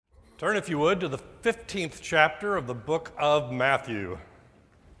Turn, if you would, to the 15th chapter of the book of Matthew.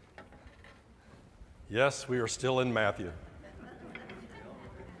 Yes, we are still in Matthew.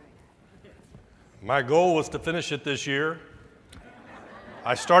 My goal was to finish it this year.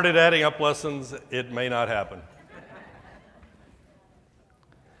 I started adding up lessons. It may not happen.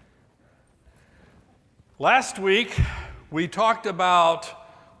 Last week, we talked about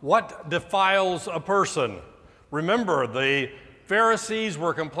what defiles a person. Remember, the Pharisees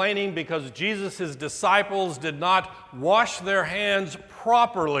were complaining because Jesus' disciples did not wash their hands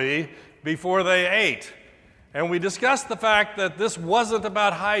properly before they ate. And we discussed the fact that this wasn't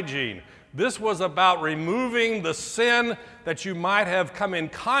about hygiene. This was about removing the sin that you might have come in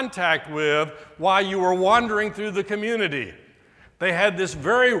contact with while you were wandering through the community. They had this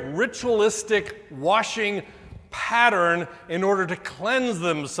very ritualistic washing pattern in order to cleanse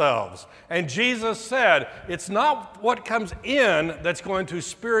themselves. And Jesus said, it's not what comes in that's going to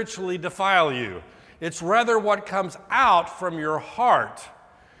spiritually defile you. It's rather what comes out from your heart.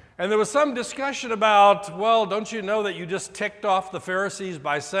 And there was some discussion about, well, don't you know that you just ticked off the Pharisees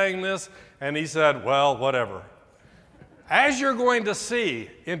by saying this? And he said, well, whatever. As you're going to see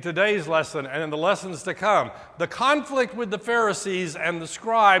in today's lesson and in the lessons to come, the conflict with the Pharisees and the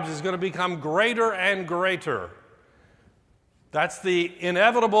scribes is going to become greater and greater. That's the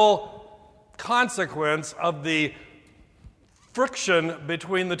inevitable consequence of the friction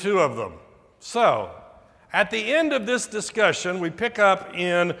between the two of them. So, at the end of this discussion, we pick up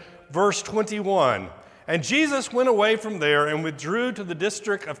in verse 21. And Jesus went away from there and withdrew to the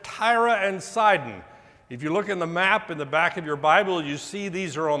district of Tyre and Sidon. If you look in the map in the back of your Bible, you see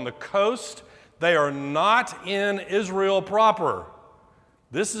these are on the coast. They are not in Israel proper.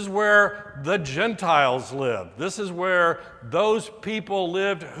 This is where the Gentiles lived. This is where those people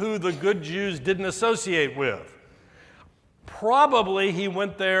lived who the good Jews didn't associate with. Probably he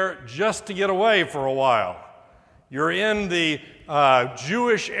went there just to get away for a while. You're in the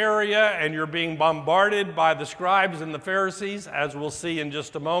Jewish area and you're being bombarded by the scribes and the Pharisees, as we'll see in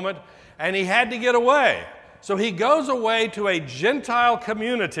just a moment, and he had to get away. So he goes away to a Gentile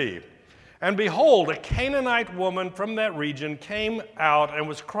community. And behold, a Canaanite woman from that region came out and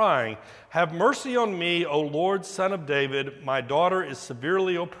was crying, "Have mercy on me, O Lord, Son of David. My daughter is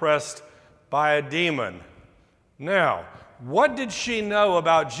severely oppressed by a demon." Now, what did she know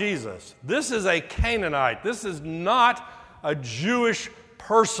about Jesus? This is a Canaanite. This is not a Jewish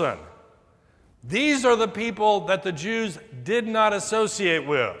person. These are the people that the Jews did not associate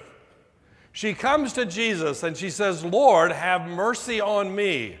with. She comes to Jesus and she says, "Lord, have mercy on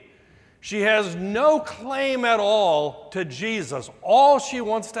me." She has no claim at all to Jesus. All she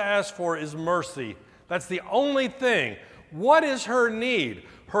wants to ask for is mercy. That's the only thing. What is her need?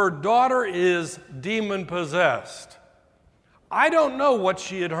 Her daughter is demon-possessed. I don't know what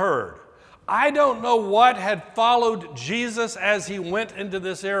she had heard. I don't know what had followed Jesus as he went into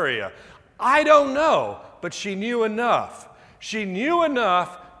this area. I don't know, but she knew enough. She knew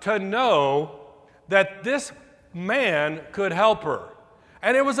enough to know that this man could help her.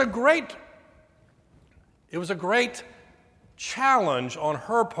 And it was a great challenge on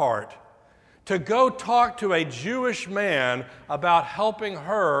her part to go talk to a Jewish man about helping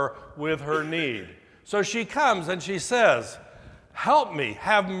her with her need. So she comes and she says, "Help me,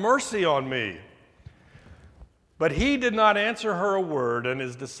 have mercy on me." But he did not answer her a word, and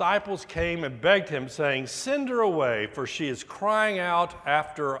his disciples came and begged him, saying, "Send her away, for she is crying out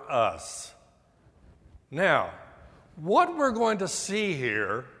after us." Now, what we're going to see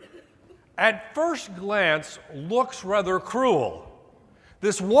here, at first glance, looks rather cruel.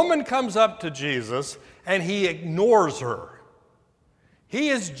 This woman comes up to Jesus, and he ignores her. He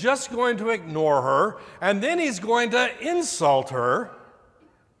is just going to ignore her, and then he's going to insult her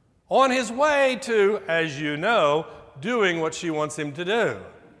on his way to, as you know, doing what she wants him to do.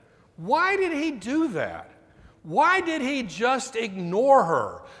 Why did he do that? Why did he just ignore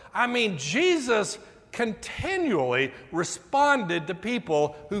her? I mean, Jesus continually responded to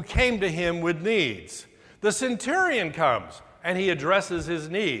people who came to him with needs. The centurion comes and he addresses his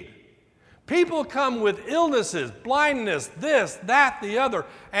need. People come with illnesses, blindness, this, that, the other,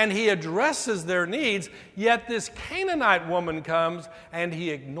 and he addresses their needs, yet this Canaanite woman comes and he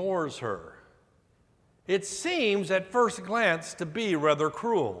ignores her. It seems at first glance to be rather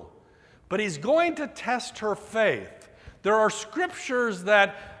cruel, but he's going to test her faith. There are scriptures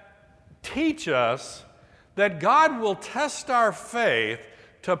that teach us that God will test our faith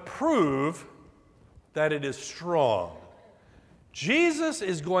to prove that it is strong. Jesus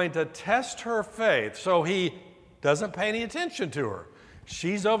is going to test her faith, so he doesn't pay any attention to her.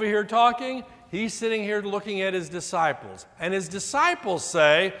 She's over here talking, he's sitting here looking at his disciples. And his disciples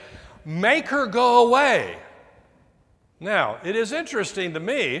say, make her go away. Now, it is interesting to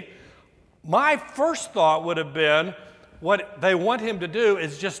me. My first thought would have been what they want him to do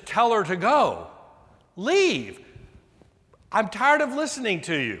is just tell her to go. Leave. I'm tired of listening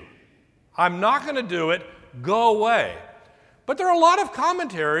to you. I'm not going to do it. Go away. But there are a lot of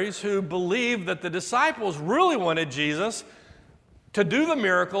commentaries who believe that the disciples really wanted Jesus to do the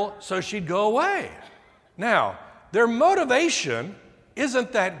miracle so she'd go away. Now, their motivation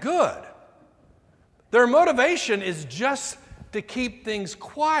isn't that good. Their motivation is just to keep things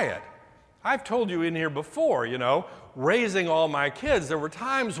quiet. I've told you in here before, raising all my kids, there were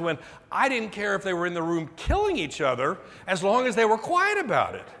times when I didn't care if they were in the room killing each other as long as they were quiet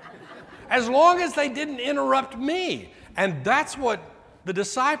about it, as long as they didn't interrupt me. And that's what the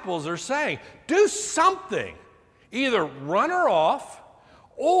disciples are saying. Do something. Either run her off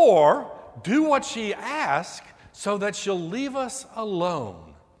or do what she asks so that she'll leave us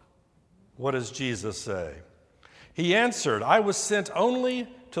alone. What does Jesus say? He answered, I was sent only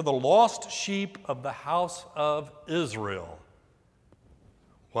to the lost sheep of the house of Israel.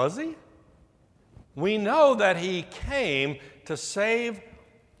 Was he? We know that he came to save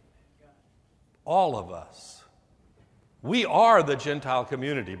all of us. We are the Gentile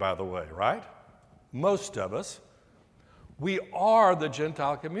community, by the way, right? Most of us. We are the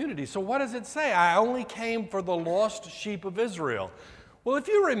Gentile community. So what does it say? I only came for the lost sheep of Israel. Well, if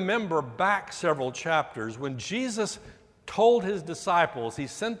you remember back several chapters, when Jesus told his disciples, he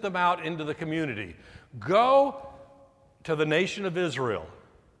sent them out into the community, go to the nation of Israel.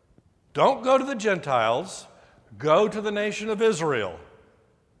 Don't go to the Gentiles, go to the nation of Israel.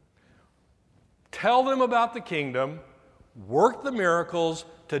 Tell them about the kingdom, work the miracles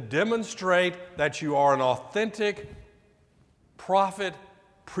to demonstrate that you are an authentic prophet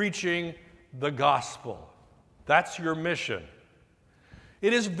preaching the gospel. That's your mission.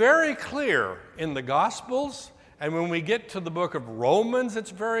 It is very clear in the Gospels, and when we get to the book of Romans,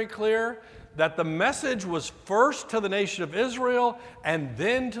 it's very clear that the message was first to the nation of Israel and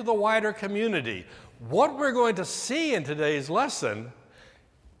then to the wider community. What we're going to see in today's lesson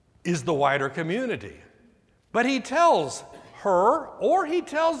is the wider community. But he tells her, or he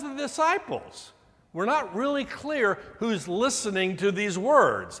tells the disciples. We're not really clear who's listening to these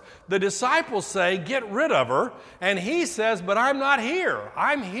words. The disciples say, get rid of her, and he says, but I'm not here.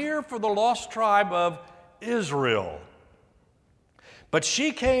 I'm here for the lost tribe of Israel. But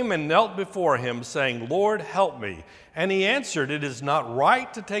she came and knelt before him, saying, Lord, help me. And he answered, it is not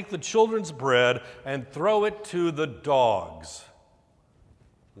right to take the children's bread and throw it to the dogs.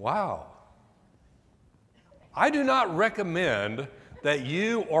 Wow. I do not recommend that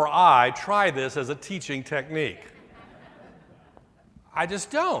you or I try this as a teaching technique. I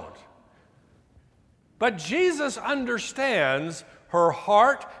just don't. But Jesus understands her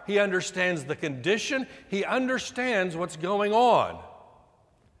heart. He understands the condition. He understands what's going on.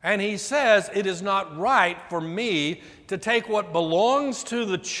 And he says, it is not right for me to take what belongs to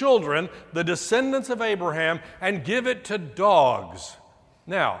the children, the descendants of Abraham, and give it to dogs.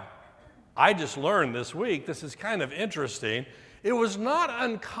 Now, I just learned this week, this is kind of interesting, it was not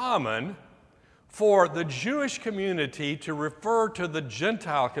uncommon for the Jewish community to refer to the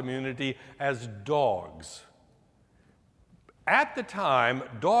Gentile community as dogs. At the time,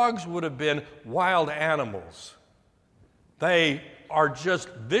 dogs would have been wild animals. They are just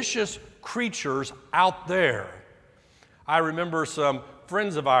vicious creatures out there. I remember some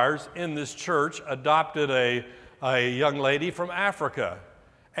friends of ours in this church adopted a young lady from Africa.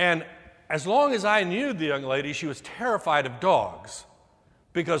 And as long as I knew the young lady, she was terrified of dogs.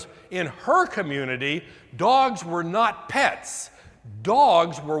 Because in her community, dogs were not pets.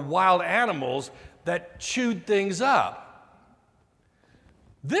 Dogs were wild animals that chewed things up.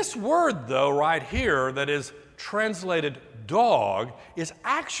 This word, though, right here, that is translated dog, is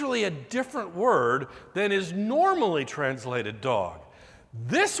actually a different word than is normally translated dog.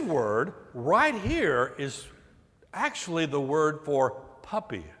 This word right here is actually the word for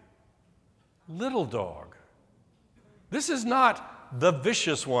puppy. Little dog. This is not the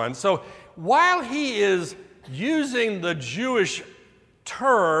vicious one. So while he is using the Jewish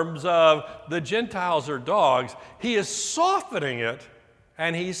terms of the Gentiles are dogs, he is softening it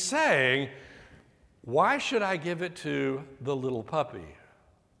and he's saying, why should I give it to the little puppy?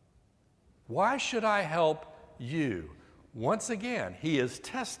 Why should I help you? Once again, he is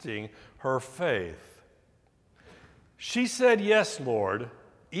testing her faith. She said, yes, Lord.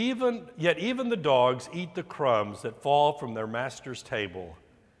 Yet even the dogs eat the crumbs that fall from their master's table.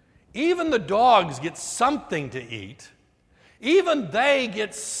 Even the dogs get something to eat. Even they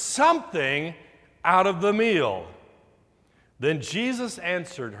get something out of the meal. Then Jesus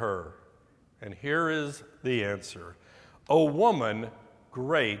answered her, and here is the answer. O woman,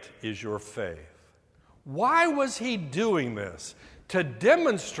 great is your faith. Why was he doing this? To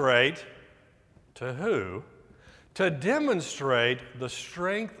demonstrate to who? To demonstrate the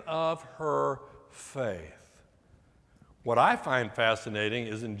strength of her faith. What I find fascinating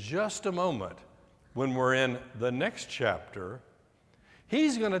is in just a moment, when we're in the next chapter,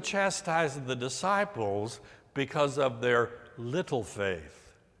 he's going to chastise the disciples because of their little faith.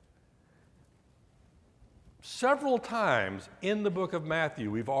 Several times in the book of Matthew,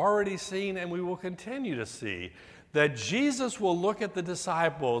 we've already seen and we will continue to see that Jesus will look at the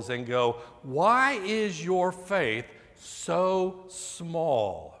disciples and go, "Why is your faith so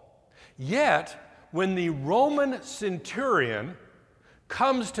small?" Yet, when the Roman centurion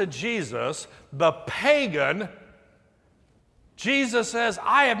comes to Jesus, the pagan, Jesus says,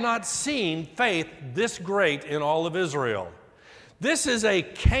 "I have not seen faith this great in all of Israel." This is a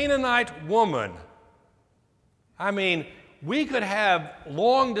Canaanite woman. I mean, we could have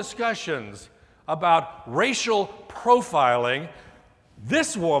long discussions about racial profiling.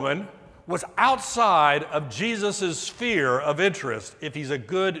 This woman was outside of Jesus' sphere of interest if he's a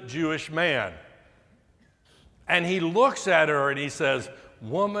good Jewish man. And he looks at her and he says,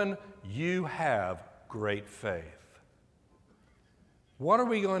 "Woman, you have great faith." What are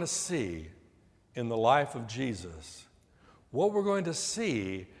we going to see in the life of Jesus? What we're going to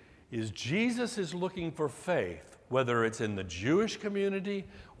see is Jesus is looking for faith, whether it's in the Jewish community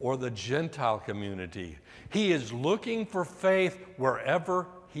or the Gentile community. He is looking for faith wherever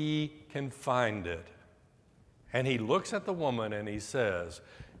he can find it. And he looks at the woman and he says,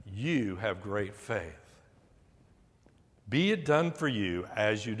 "You have great faith. Be it done for you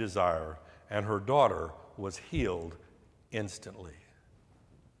as you desire." And her daughter was healed instantly.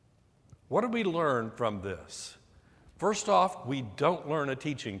 What do we learn from this? First off, we don't learn a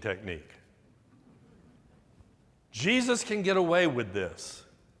teaching technique. Jesus can get away with this.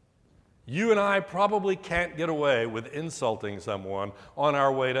 You and I probably can't get away with insulting someone on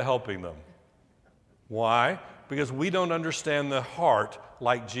our way to helping them. Why? Because we don't understand the heart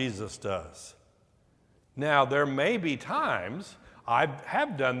like Jesus does. Now, there may be times, I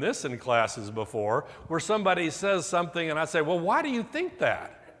have done this in classes before, where somebody says something and I say, "Well, why do you think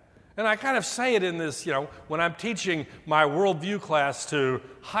that?" And I kind of say it in this, when I'm teaching my worldview class to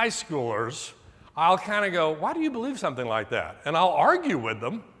high schoolers, I'll kind of go, "Why do you believe something like that?" And I'll argue with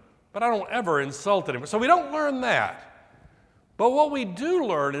them, but I don't ever insult anyone. So we don't learn that. But what we do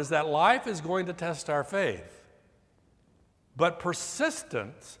learn is that life is going to test our faith. But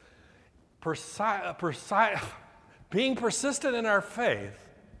persistence, being persistent in our faith,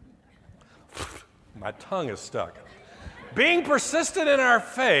 my tongue is stuck. Being persistent in our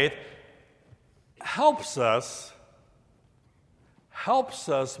faith helps us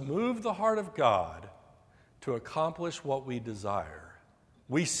move the heart of God to accomplish what we desire.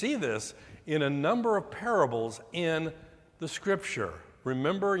 We see this in a number of parables in the Scripture.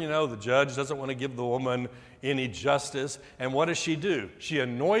 Remember, the judge doesn't want to give the woman any justice, and what does she do? She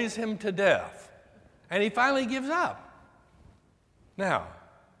annoys him to death, and he finally gives up. Now,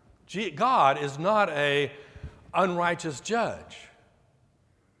 God is not an unrighteous judge,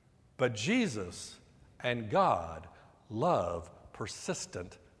 but Jesus and God love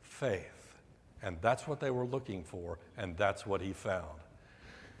persistent faith. And that's what they were looking for, and that's what he found.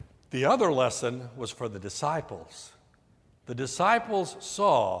 The other lesson was for the disciples. The disciples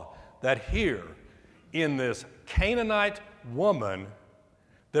saw that here, in this Canaanite woman,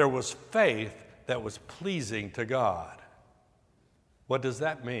 there was faith that was pleasing to God. What does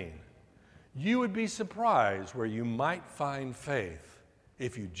that mean? You would be surprised where you might find faith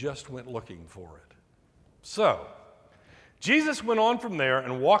if you just went looking for it. So, Jesus went on from there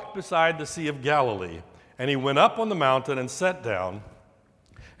and walked beside the Sea of Galilee, and he went up on the mountain and sat down,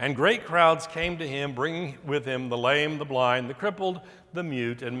 and great crowds came to him, bringing with him the lame, the blind, the crippled, the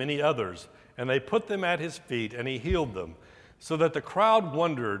mute, and many others, and they put them at his feet, and he healed them, so that the crowd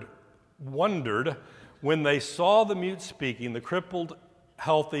wondered when they saw the mute speaking, the crippled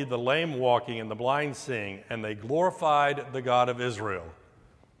healthy, the lame walking, and the blind seeing, and they glorified the God of Israel.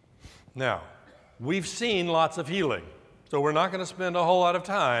 Now, we've seen lots of healing, so we're not going to spend a whole lot of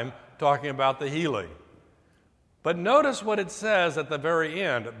time talking about the healing. But notice what it says at the very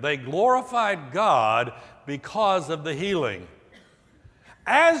end. They glorified God because of the healing.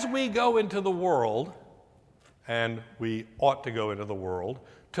 As we go into the world, and we ought to go into the world,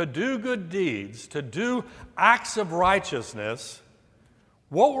 to do good deeds, to do acts of righteousness,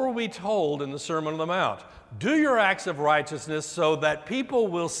 what were we told in the Sermon on the Mount? Do your acts of righteousness so that people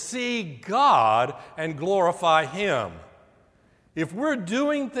will see God and glorify Him. If we're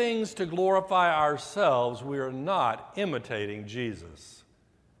doing things to glorify ourselves, we are not imitating Jesus.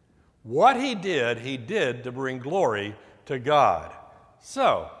 What he did to bring glory to God.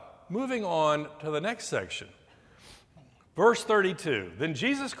 So, moving on to the next section. Verse 32, then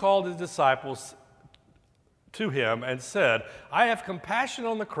Jesus called his disciples to him and said, I have compassion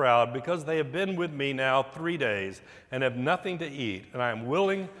on the crowd because they have been with me now 3 days and have nothing to eat, and I am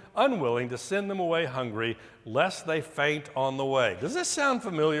unwilling to send them away hungry, lest they faint on the way. Does this sound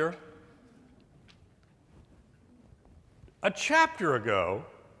familiar? A chapter ago,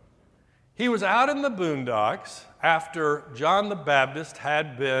 he was out in the boondocks after John the Baptist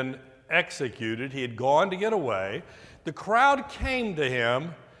had been executed. He had gone to get away. The crowd came to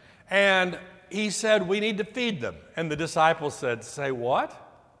him, and he said, we need to feed them. And the disciples said, say what?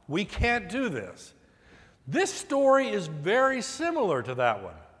 We can't do this. This story is very similar to that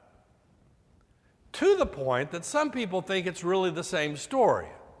one, to the point that some people think it's really the same story,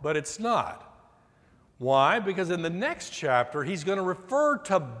 but it's not. Why? Because in the next chapter, he's going to refer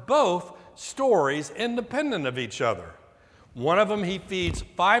to both stories independent of each other. One of them, he feeds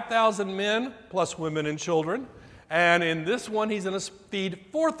 5,000 men plus women and children. And in this one, he's going to feed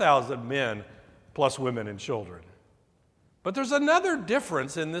 4,000 men plus women and children. But there's another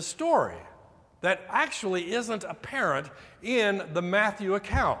difference in this story that actually isn't apparent in the Matthew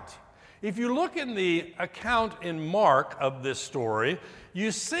account. If you look in the account in Mark of this story,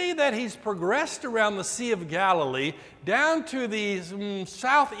 you see that he's progressed around the Sea of Galilee down to the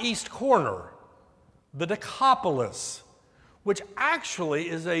southeast corner, the Decapolis, which actually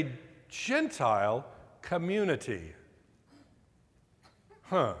is a Gentile community.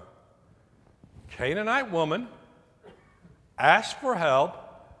 Canaanite woman asked for help.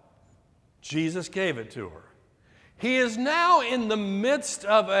 Jesus gave it to her. He is now in the midst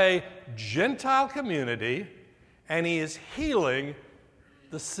of a Gentile community, and he is healing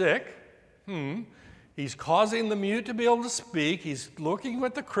the sick. He's causing the mute to be able to speak. He's looking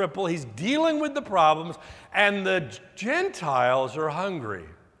at the cripple. He's dealing with the problems, and the Gentiles are hungry.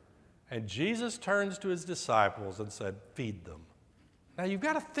 And Jesus turns to his disciples and said, feed them. Now, you've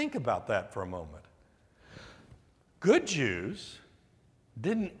got to think about that for a moment. Good Jews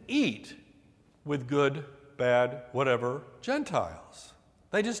didn't eat with good, bad, whatever Gentiles.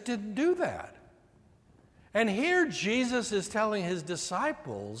 They just didn't do that. And here Jesus is telling his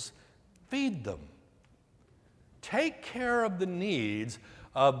disciples, feed them. Take care of the needs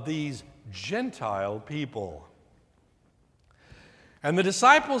of these Gentile people. And the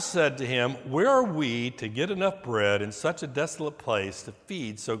disciples said to him, where are we to get enough bread in such a desolate place to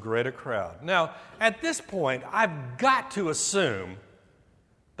feed so great a crowd? Now, at this point, I've got to assume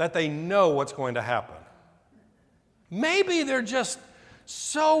that they know what's going to happen. Maybe they're just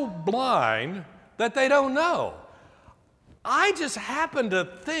so blind that they don't know. I just happen to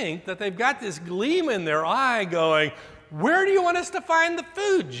think that they've got this gleam in their eye going, where do you want us to find the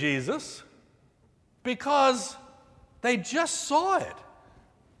food, Jesus? Because they just saw it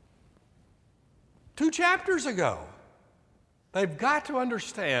 2 chapters ago. They've got to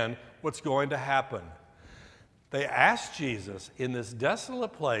understand what's going to happen. They asked Jesus, in this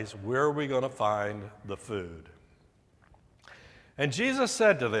desolate place, where are we going to find the food? And Jesus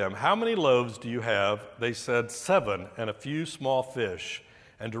said to them, how many loaves do you have? They said, 7, and a few small fish.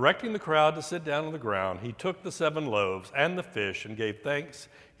 And directing the crowd to sit down on the ground, he took the 7 loaves and the fish and gave thanks.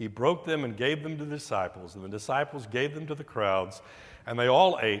 He broke them and gave them to the disciples, and the disciples gave them to the crowds. And they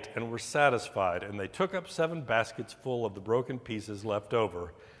all ate and were satisfied, and they took up 7 baskets full of the broken pieces left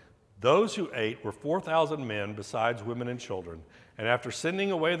over. Those who ate were 4,000 men, besides women and children. And after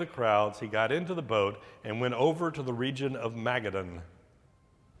sending away the crowds, he got into the boat and went over to the region of Magadan.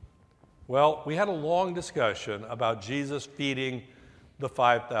 Well, we had a long discussion about Jesus feeding the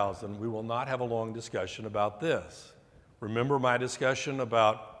 5,000. We will not have a long discussion about this. Remember my discussion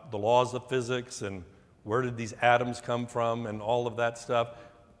about the laws of physics and where did these atoms come from and all of that stuff?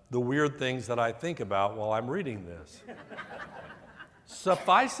 The weird things that I think about while I'm reading this.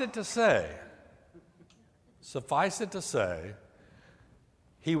 Suffice it to say,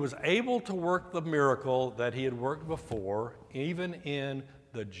 he was able to work the miracle that he had worked before, even in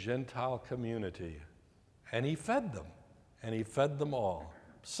the Gentile community. And he fed them, and he fed them all.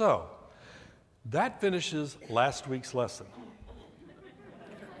 So, that finishes last week's lesson.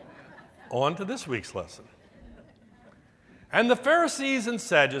 On to this week's lesson. And the Pharisees and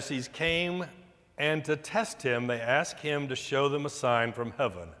Sadducees came, and to test him, they asked him to show them a sign from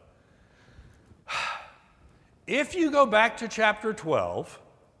heaven. If you go back to chapter 12,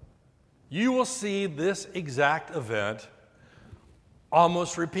 you will see this exact event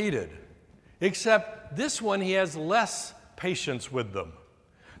almost repeated, except this one he has less patience with them.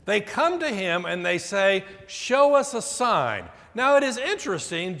 They come to him and they say, "Show us a sign." Now it is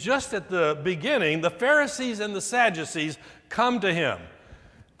interesting, just at the beginning, the Pharisees and the Sadducees come to him.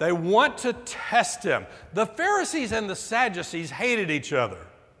 They want to test him. The Pharisees and the Sadducees hated each other.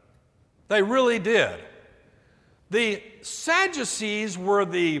 They really did. The Sadducees were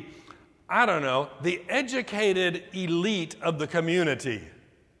the educated elite of the community.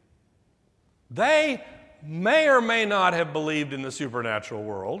 They may or may not have believed in the supernatural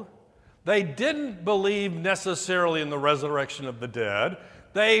world. They didn't believe necessarily in the resurrection of the dead.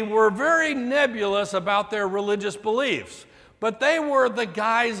 They were very nebulous about their religious beliefs, but they were the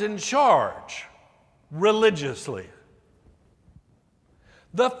guys in charge religiously.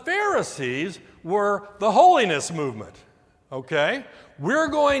 The Pharisees were the holiness movement, okay? We're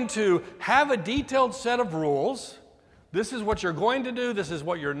going to have a detailed set of rules. This is what you're going to do. This is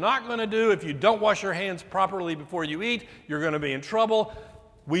what you're not going to do. If you don't wash your hands properly before you eat, you're going to be in trouble.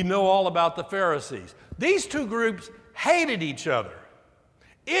 We know all about the Pharisees. These two groups hated each other.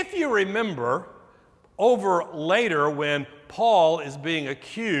 If you remember, over later when Paul is being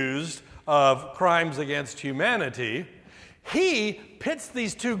accused of crimes against humanity, he pits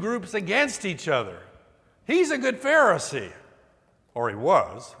these two groups against each other. He's a good Pharisee, or he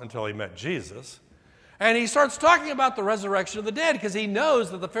was until he met Jesus. And he starts talking about the resurrection of the dead because he knows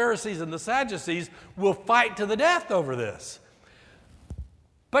that the Pharisees and the Sadducees will fight to the death over this.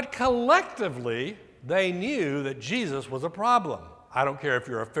 But collectively, they knew that Jesus was a problem. I don't care if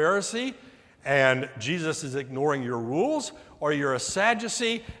you're a Pharisee and Jesus is ignoring your rules, or you're a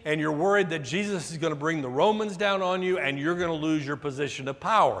Sadducee and you're worried that Jesus is going to bring the Romans down on you and you're going to lose your position of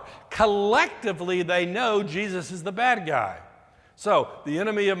power. Collectively, they know Jesus is the bad guy. So, the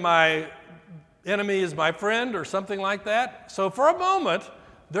enemy is my friend, or something like that. So for a moment,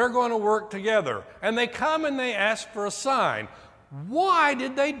 they're going to work together. And they come and they ask for a sign. Why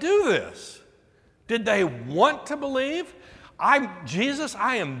did they do this? Did they want to believe? Jesus,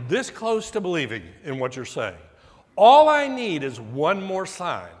 I am this close to believing in what you're saying. All I need is one more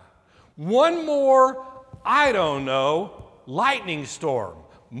sign. One more, lightning storm.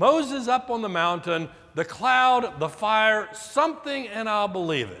 Moses up on the mountain, the cloud, the fire, something, and I'll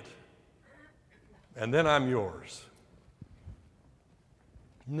believe it. And then I'm yours.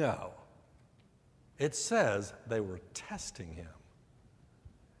 No. It says they were testing him.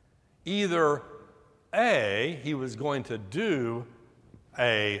 Either A, he was going to do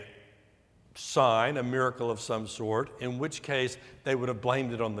a sign, a miracle of some sort, in which case they would have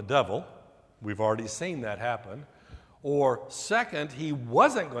blamed it on the devil. We've already seen that happen. Or second, he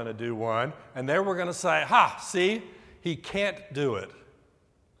wasn't going to do one, and they were going to say, see, he can't do it.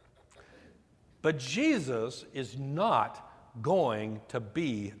 But Jesus is not going to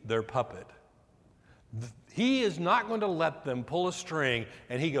be their puppet. He is not going to let them pull a string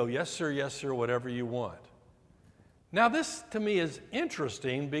and he go, yes, sir, whatever you want. Now, this to me is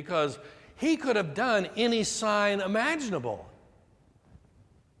interesting because he could have done any sign imaginable.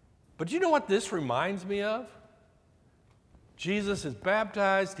 But you know what this reminds me of? Jesus is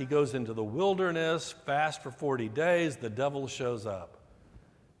baptized. He goes into the wilderness, fast for 40 days. The devil shows up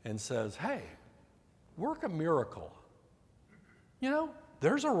and says, hey, work a miracle.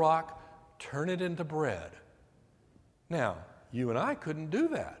 There's a rock, turn it into bread. Now, you and I couldn't do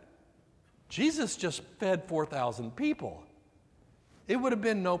that. Jesus just fed 4,000 people. It would have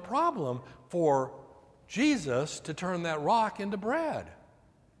been no problem for Jesus to turn that rock into bread.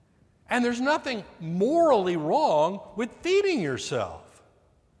 And there's nothing morally wrong with feeding yourself.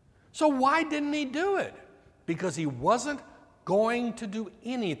 So why didn't he do it? Because he wasn't going to do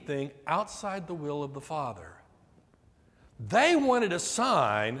anything outside the will of the Father. They wanted a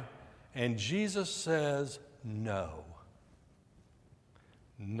sign, and Jesus says, no.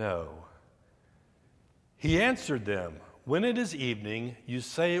 No. He answered them, when it is evening, you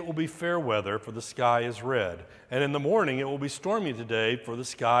say it will be fair weather, for the sky is red. And in the morning it will be stormy today, for the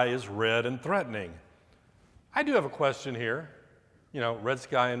sky is red and threatening. I do have a question here. Red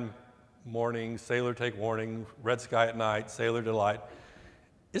sky in morning, sailor take warning, red sky at night, sailor delight.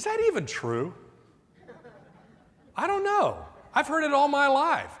 Is that even true? I don't know. I've heard it all my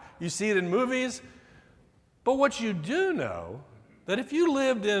life. You see it in movies. But what you do know, that if you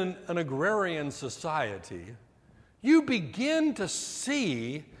lived in an agrarian society, you begin to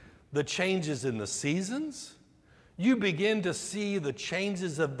see the changes in the seasons. You begin to see the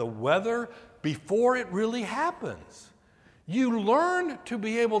changes of the weather before it really happens. You learn to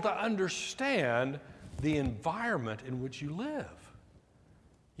be able to understand the environment in which you live.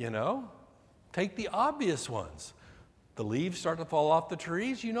 Take the obvious ones. The leaves start to fall off the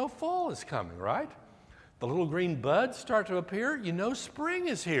trees, fall is coming, right? the little green buds start to appear, you know spring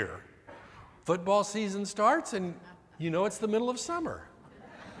is here. Football season starts and you know it's the middle of summer.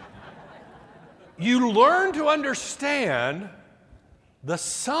 You learn to understand the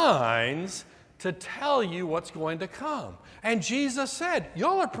signs to tell you what's going to come. And Jesus said,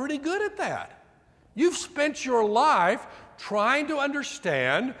 y'all are pretty good at that. You've spent your life trying to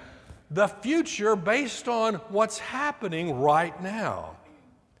understand the future based on what's happening right now.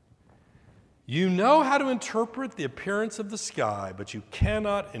 You know how to interpret the appearance of the sky, but you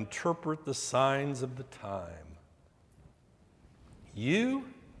cannot interpret the signs of the time. You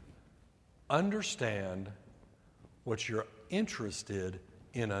understand what you're interested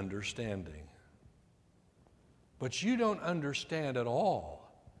in understanding. But you don't understand at all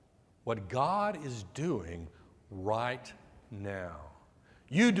what God is doing right now.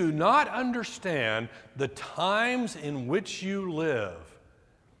 You do not understand the times in which you live.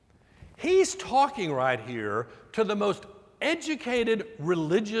 He's talking right here to the most educated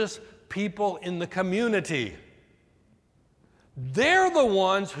religious people in the community. They're the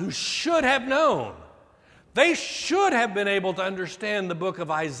ones who should have known. They should have been able to understand the book of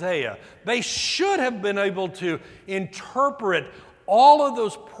Isaiah. They should have been able to interpret all of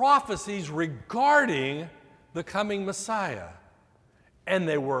those prophecies regarding the coming Messiah. And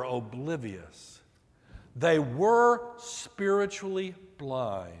they were oblivious. They were spiritually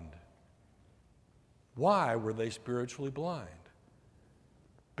blind. Why were they spiritually blind?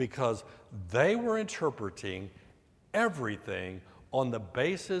 Because they were interpreting everything on the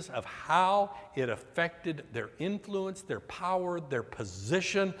basis of how it affected their influence, their power, their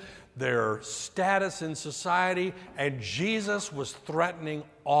position, their status in society, and Jesus was threatening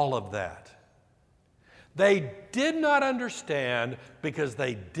all of that. They did not understand because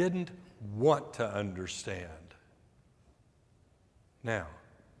they didn't want to understand. Now,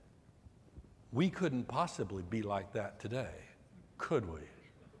 we couldn't possibly be like that today, could we?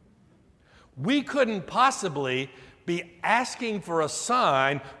 We couldn't possibly be asking for a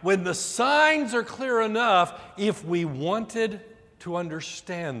sign when the signs are clear enough if we wanted to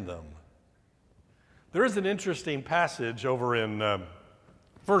understand them. There is an interesting passage over in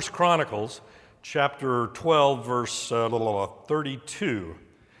 1 Chronicles chapter 12, verse 32.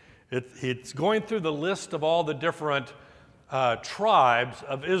 It's going through the list of all the different tribes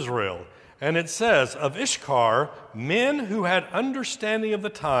of Israel. And it says, of Issachar, men who had understanding of the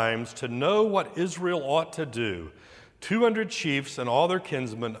times to know what Israel ought to do, 200 chiefs and all their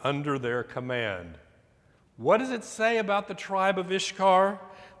kinsmen under their command. What does it say about the tribe of Issachar?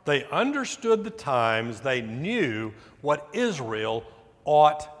 They understood the times. They knew what Israel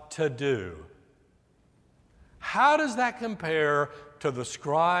ought to do. How does that compare to the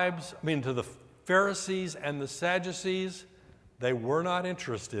to the Pharisees and the Sadducees? They were not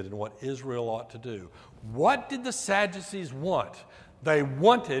interested in what Israel ought to do. What did the Sadducees want? They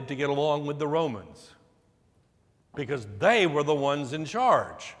wanted to get along with the Romans because they were the ones in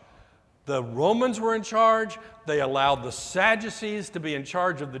charge. The Romans were in charge. They allowed the Sadducees to be in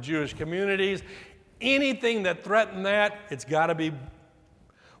charge of the Jewish communities. Anything that threatened that, it's got to be.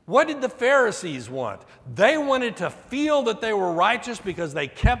 What did the Pharisees want? They wanted to feel that they were righteous because they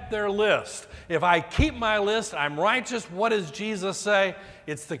kept their list. If I keep my list, I'm righteous. What does Jesus say?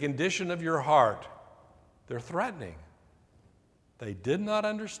 It's the condition of your heart. They're threatening. They did not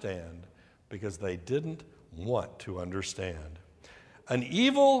understand because they didn't want to understand. An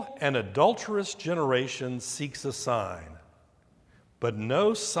evil and adulterous generation seeks a sign, but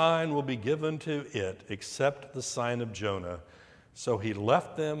no sign will be given to it except the sign of Jonah. So he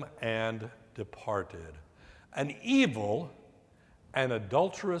left them and departed. An evil and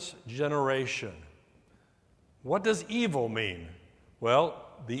adulterous generation. What does evil mean? Well,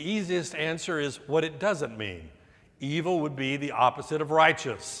 the easiest answer is what it doesn't mean. Evil would be the opposite of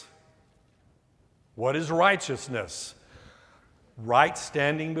righteous. What is righteousness? Right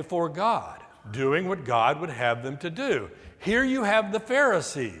standing before God, doing what God would have them to do. Here you have the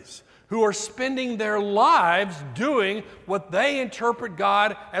Pharisees who are spending their lives doing what they interpret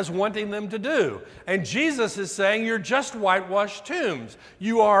God as wanting them to do. And Jesus is saying, you're just whitewashed tombs.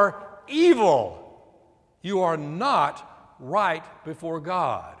 You are evil. You are not right before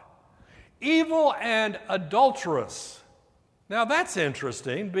God. Evil and adulterous. Now that's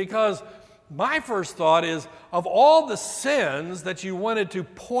interesting because my first thought is, of all the sins that you wanted to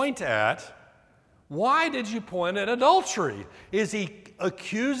point at, why did you point at adultery? Is he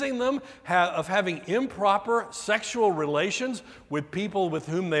accusing them of having improper sexual relations with people with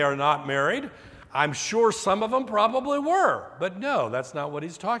whom they are not married? I'm sure some of them probably were, but no, that's not what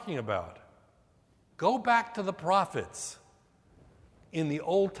he's talking about. Go back to the prophets in the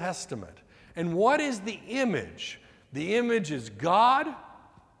Old Testament And what is the image? The image is God,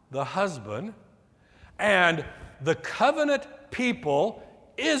 the husband, and the covenant people,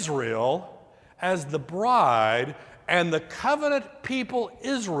 Israel, as the bride, and the covenant people,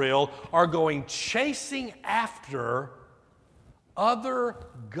 Israel, are going chasing after other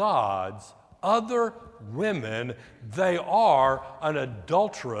gods, other women. They are an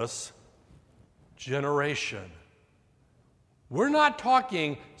adulterous generation. We're not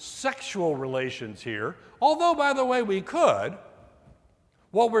talking sexual relations here, although, by the way, we could.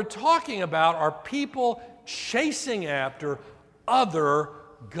 What we're talking about are people chasing after other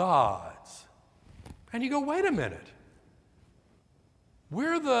gods. And you go, wait a minute.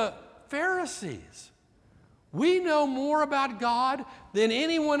 We're the Pharisees. We know more about God than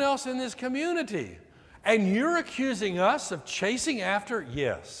anyone else in this community. And you're accusing us of chasing after?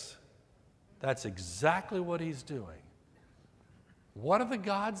 Yes, that's exactly what he's doing. What are the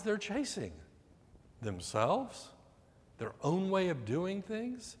gods they're chasing? Themselves? Their own way of doing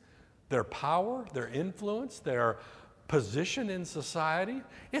things? Their power? Their influence? Their position in society?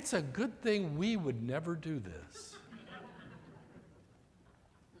 It's a good thing we would never do this.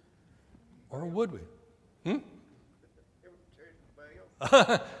 Or would we?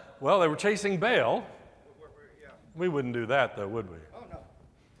 Well, they were chasing Baal. We wouldn't do that, though, would we? Oh, no.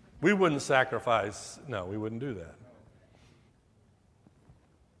 We wouldn't sacrifice. No, we wouldn't do that.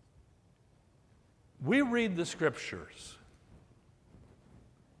 We read the scriptures.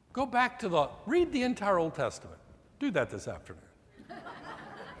 Go back to read the entire Old Testament. Do that this afternoon.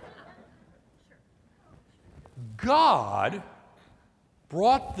 God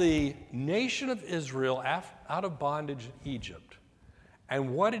brought the nation of Israel out of bondage in Egypt.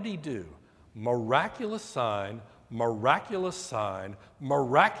 And what did he do? Miraculous sign, miraculous sign,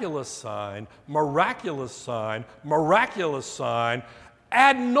 miraculous sign, miraculous sign, miraculous sign,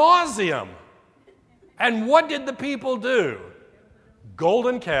 ad nauseum. And what did the people do?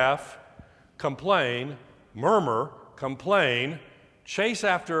 Golden calf, complain, murmur, complain, chase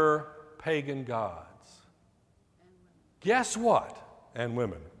after pagan gods. Guess what? And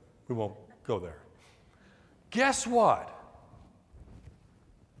women. We won't go there. Guess what?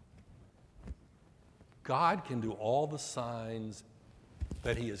 God can do all the signs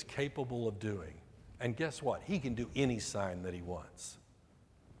that he is capable of doing. And guess what? He can do any sign that he wants.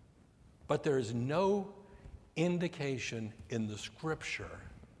 But there is no indication in the scripture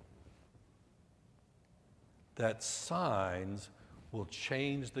that signs will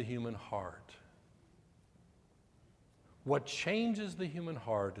change the human heart. What changes the human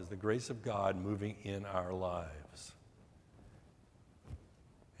heart is the grace of God moving in our lives.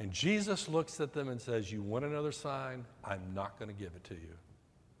 And Jesus looks at them and says, you want another sign? I'm not going to give it to you.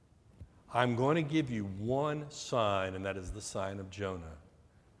 I'm going to give you one sign, and that is the sign of Jonah.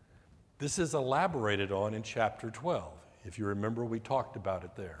 This is elaborated on in chapter 12. If you remember, we talked about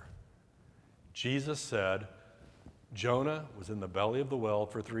it there. Jesus said, Jonah was in the belly of the well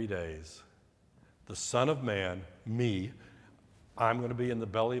for 3 days. The Son of Man, me, I'm going to be in the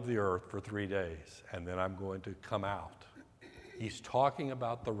belly of the earth for 3 days, and then I'm going to come out. He's talking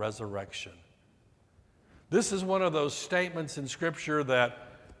about the resurrection. This is one of those statements in Scripture that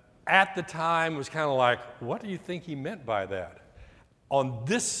at the time was kind of like, what do you think he meant by that? On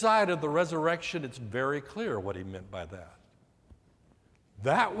this side of the resurrection, it's very clear what he meant by that.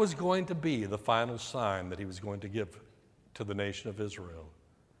 That was going to be the final sign that he was going to give to the nation of Israel.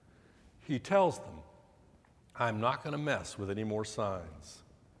 He tells them, I'm not going to mess with any more signs.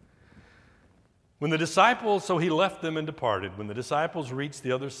 So he left them and departed. When the disciples reached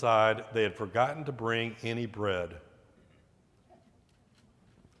the other side, they had forgotten to bring any bread.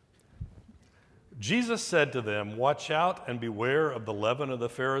 Jesus said to them, watch out and beware of the leaven of the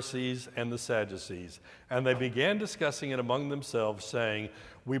Pharisees and the Sadducees. And they began discussing it among themselves, saying,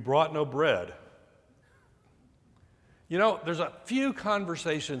 we brought no bread. You know, there's a few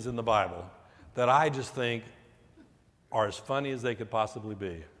conversations in the Bible that I just think are as funny as they could possibly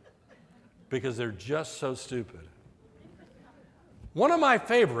be, because they're just so stupid. One of my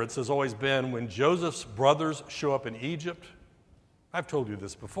favorites has always been when Joseph's brothers show up in Egypt. I've told you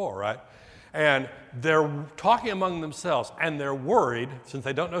this before, right? And they're talking among themselves, and they're worried, since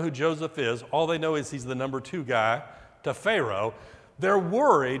they don't know who Joseph is, all they know is he's the number 2 guy to Pharaoh. They're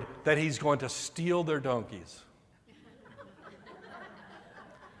worried that he's going to steal their donkeys.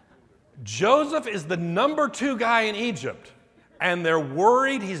 Joseph is the number 2 guy in Egypt, and they're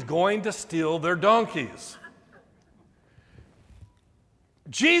worried he's going to steal their donkeys.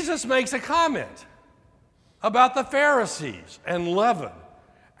 Jesus makes a comment about the Pharisees and leaven.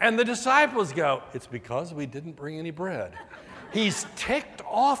 And the disciples go, it's because we didn't bring any bread. He's ticked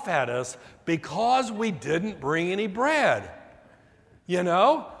off at us because we didn't bring any bread. You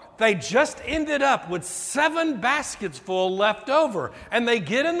know, they just ended up with 7 baskets full left over. And they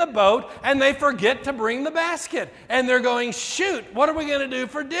get in the boat and they forget to bring the basket. And they're going, shoot, what are we going to do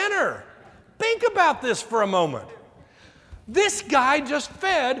for dinner? Think about this for a moment. This guy just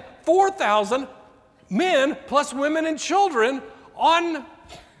fed 4,000 men plus women and children on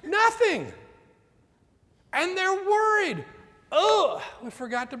nothing. And they're worried. Oh, we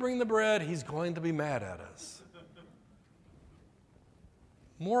forgot to bring the bread. He's going to be mad at us.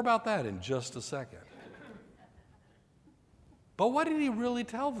 More about that in just a second. But what did he really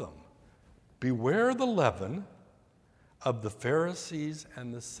tell them? Beware the leaven of the Pharisees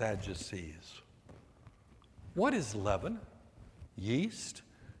and the Sadducees. What is leaven? Yeast.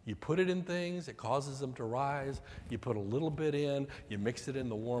 You put it in things, it causes them to rise. You put a little bit in, you mix it in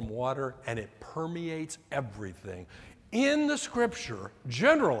the warm water, and it permeates everything. In the Scripture,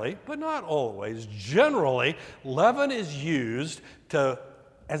 generally, but not always, generally, leaven is used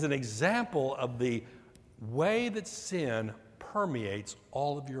as an example of the way that sin permeates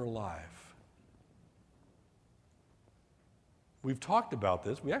all of your life. We've talked about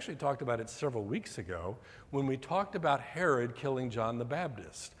this. We actually talked about it several weeks ago when we talked about Herod killing John the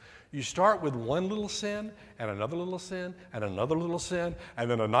Baptist. You start with one little sin and another little sin and another little sin and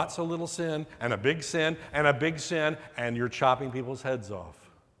then a not so little sin and a big sin and a big sin, and you're chopping people's heads off.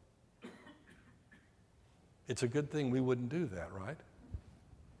 It's a good thing we wouldn't do that, right?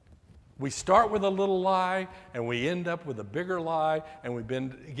 We start with a little lie and we end up with a bigger lie, and we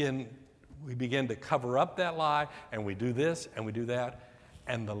begin to cover up that lie, and we do this and we do that,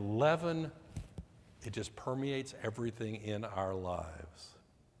 and the leaven, it just permeates everything in our lives.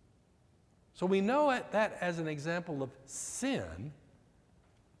 So we know that as an example of sin,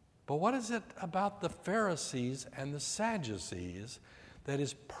 but what is it about the Pharisees and the Sadducees that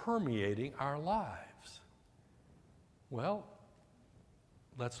is permeating our lives? Well,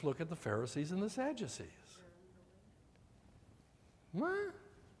 let's look at the Pharisees and the Sadducees. What?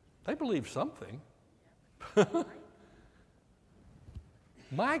 They believe something.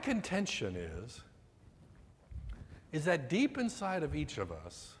 My contention is that deep inside of each of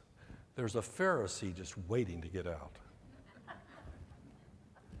us, there's a Pharisee just waiting to get out.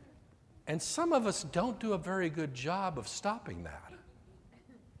 And some of us don't do a very good job of stopping that.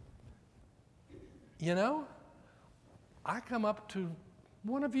 You know, I come up to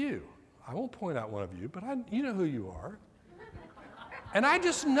one of you. I won't point out one of you, but you know who you are. And I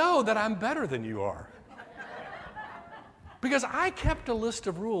just know that I'm better than you are. Because I kept a list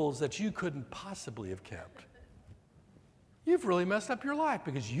of rules that you couldn't possibly have kept. You've really messed up your life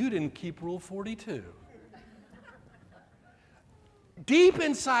because you didn't keep Rule 42. Deep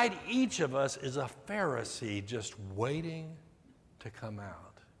inside each of us is a Pharisee just waiting to come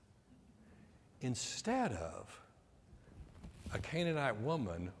out. Instead of a Canaanite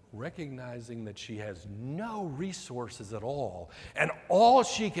woman recognizing that she has no resources at all, and all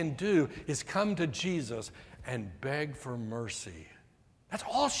she can do is come to Jesus and beg for mercy. That's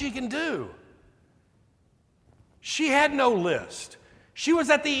all she can do. She had no list. She was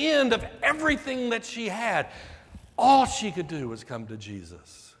at the end of everything that she had. All she could do was come to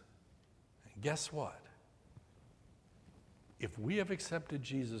Jesus. And guess what? If we have accepted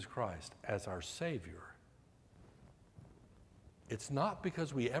Jesus Christ as our Savior, it's not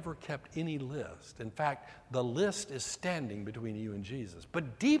because we ever kept any list. In fact, the list is standing between you and Jesus.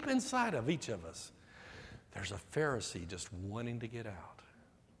 But deep inside of each of us, there's a Pharisee just wanting to get out.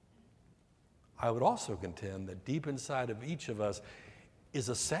 I would also contend that deep inside of each of us is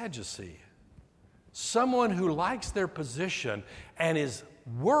a Sadducee, someone who likes their position and is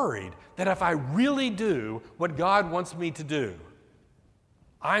worried that if I really do what God wants me to do,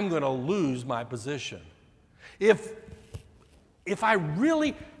 I'm going to lose my position. If I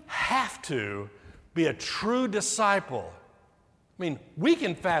really have to be a true disciple, I mean, we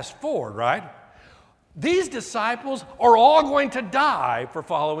can fast forward, right? These disciples are all going to die for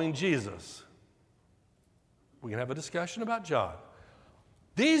following Jesus. We can have a discussion about John.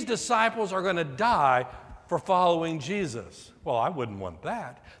 These disciples are going to die for following Jesus. Well, I wouldn't want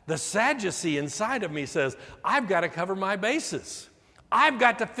that. The Sadducee inside of me says, I've got to cover my bases. I've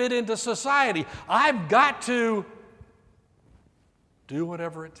got to fit into society. I've got to do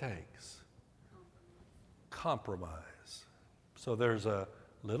whatever it takes. Compromise. So there's a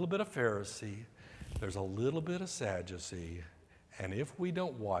little bit of Pharisee, there's a little bit of Sadducee, and if we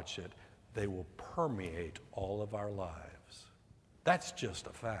don't watch it, they will permeate all of our lives. That's just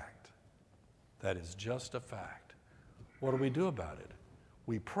a fact. That is just a fact. What do we do about it?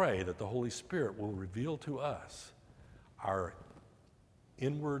 We pray that the Holy Spirit will reveal to us our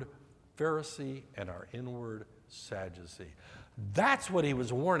inward Pharisee and our inward Sadducee. That's what he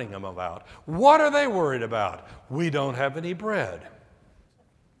was warning them about. What are they worried about? We don't have any bread.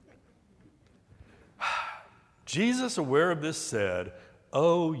 Jesus, aware of this, said,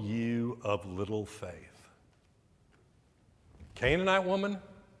 "O you of little faith." Canaanite woman,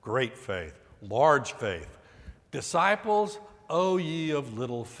 great faith, large faith. Disciples, O ye of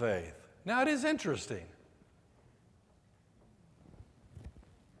little faith. Now it is interesting.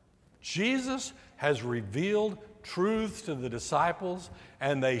 Jesus has revealed truth to the disciples,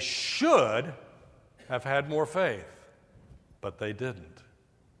 and they should have had more faith, but they didn't.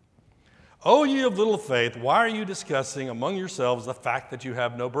 O ye of little faith, why are you discussing among yourselves the fact that you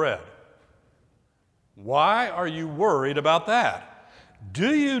have no bread? Why are you worried about that?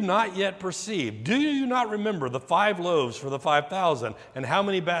 Do you not yet perceive? Do you not remember the 5 loaves for the 5,000 and how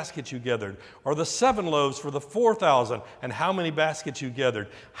many baskets you gathered? Or the 7 loaves for the 4,000 and how many baskets you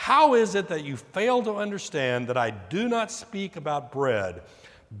gathered? How is it that you fail to understand that I do not speak about bread?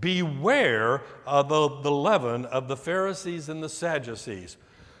 Beware of the leaven of the Pharisees and the Sadducees.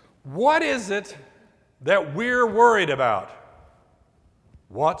 What is it that we're worried about?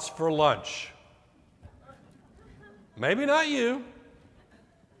 What's for lunch? Maybe not you.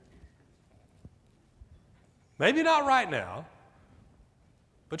 Maybe not right now,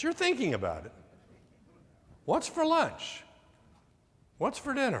 but you're thinking about it. What's for lunch? What's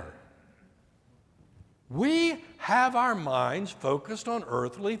for dinner? We have our minds focused on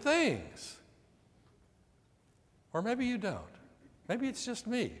earthly things. Or maybe you don't. Maybe it's just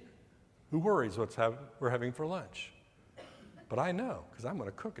me who worries what we're having for lunch. But I know, because I'm going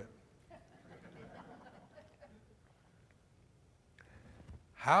to cook it.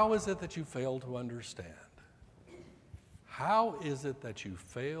 How is it that you fail to understand? How is it that you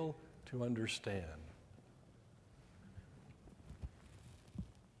fail to understand?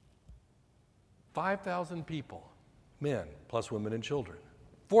 5,000 people, men plus women and children.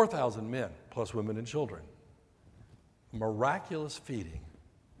 4,000 men plus women and children. Miraculous feeding.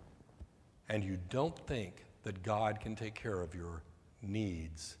 And you don't think that God can take care of your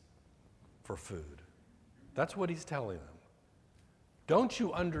needs for food. That's what he's telling them. Don't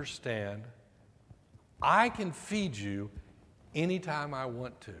you understand? I can feed you anytime I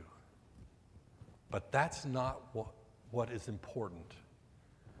want to. But that's not what is important.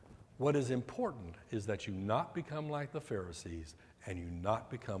 What is important is that you not become like the Pharisees and you not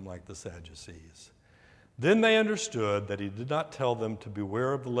become like the Sadducees. Then they understood that he did not tell them to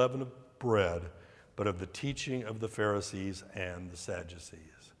beware of the leaven of bread, but of the teaching of the Pharisees and the Sadducees.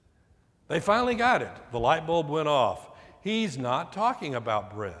 They finally got it. The light bulb went off. He's not talking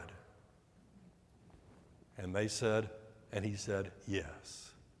about bread. And he said,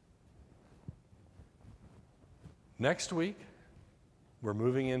 yes. Next week, we're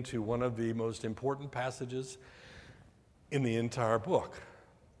moving into one of the most important passages in the entire book.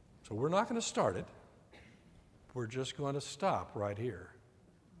 So we're not going to start it. We're just going to stop right here.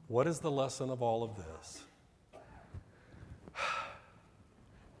 What is the lesson of all of this?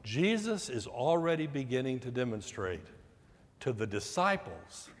 Jesus is already beginning to demonstrate to the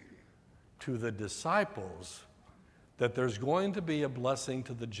disciples that there's going to be a blessing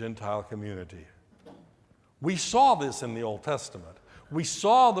to the Gentile community. We saw this in the Old Testament. We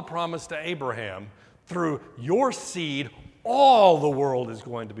saw the promise to Abraham, through your seed, all the world is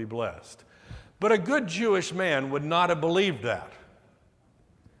going to be blessed. But a good Jewish man would not have believed that.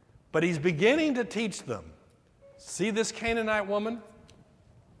 But he's beginning to teach them. See this Canaanite woman?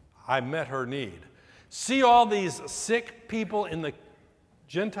 I met her need. See all these sick people in the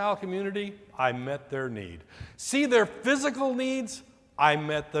Gentile community? I met their need. See their physical needs? I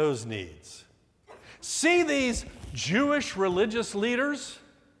met those needs. See these Jewish religious leaders?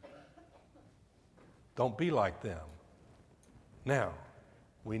 Don't be like them. Now,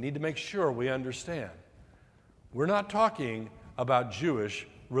 we need to make sure we understand. We're not talking about Jewish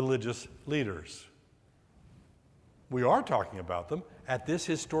religious leaders. We are talking about them. At this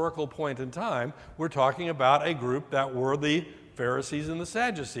historical point in time, we're talking about a group that were the Pharisees and the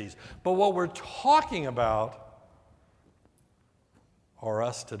Sadducees. But what we're talking about are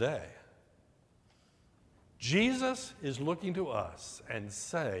us today. Jesus is looking to us and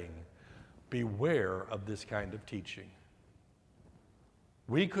saying, beware of this kind of teaching.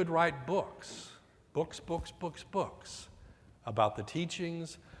 We could write books about the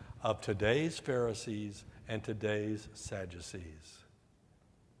teachings of today's Pharisees and today's Sadducees.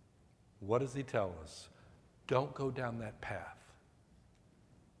 What does he tell us? Don't go down that path.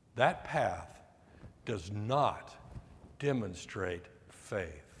 That path does not demonstrate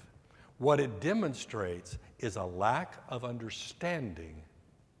faith. What it demonstrates is a lack of understanding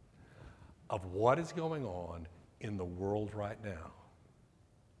of what is going on in the world right now.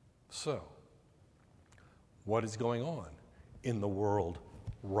 So, what is going on in the world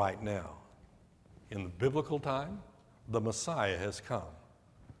right now? In the biblical time, the Messiah has come,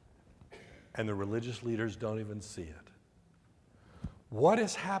 and the religious leaders don't even see it. What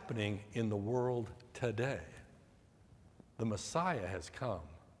is happening in the world today? The Messiah has come,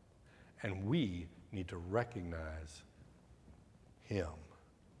 and we need to recognize him.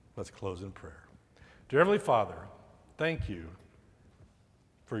 Let's close in prayer. Dear Heavenly Father, thank you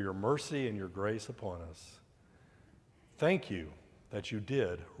for your mercy and your grace upon us. Thank you that you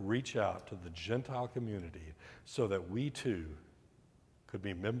did reach out to the Gentile community so that we too could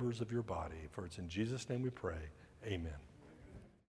be members of your body. For it's in Jesus' name we pray. Amen.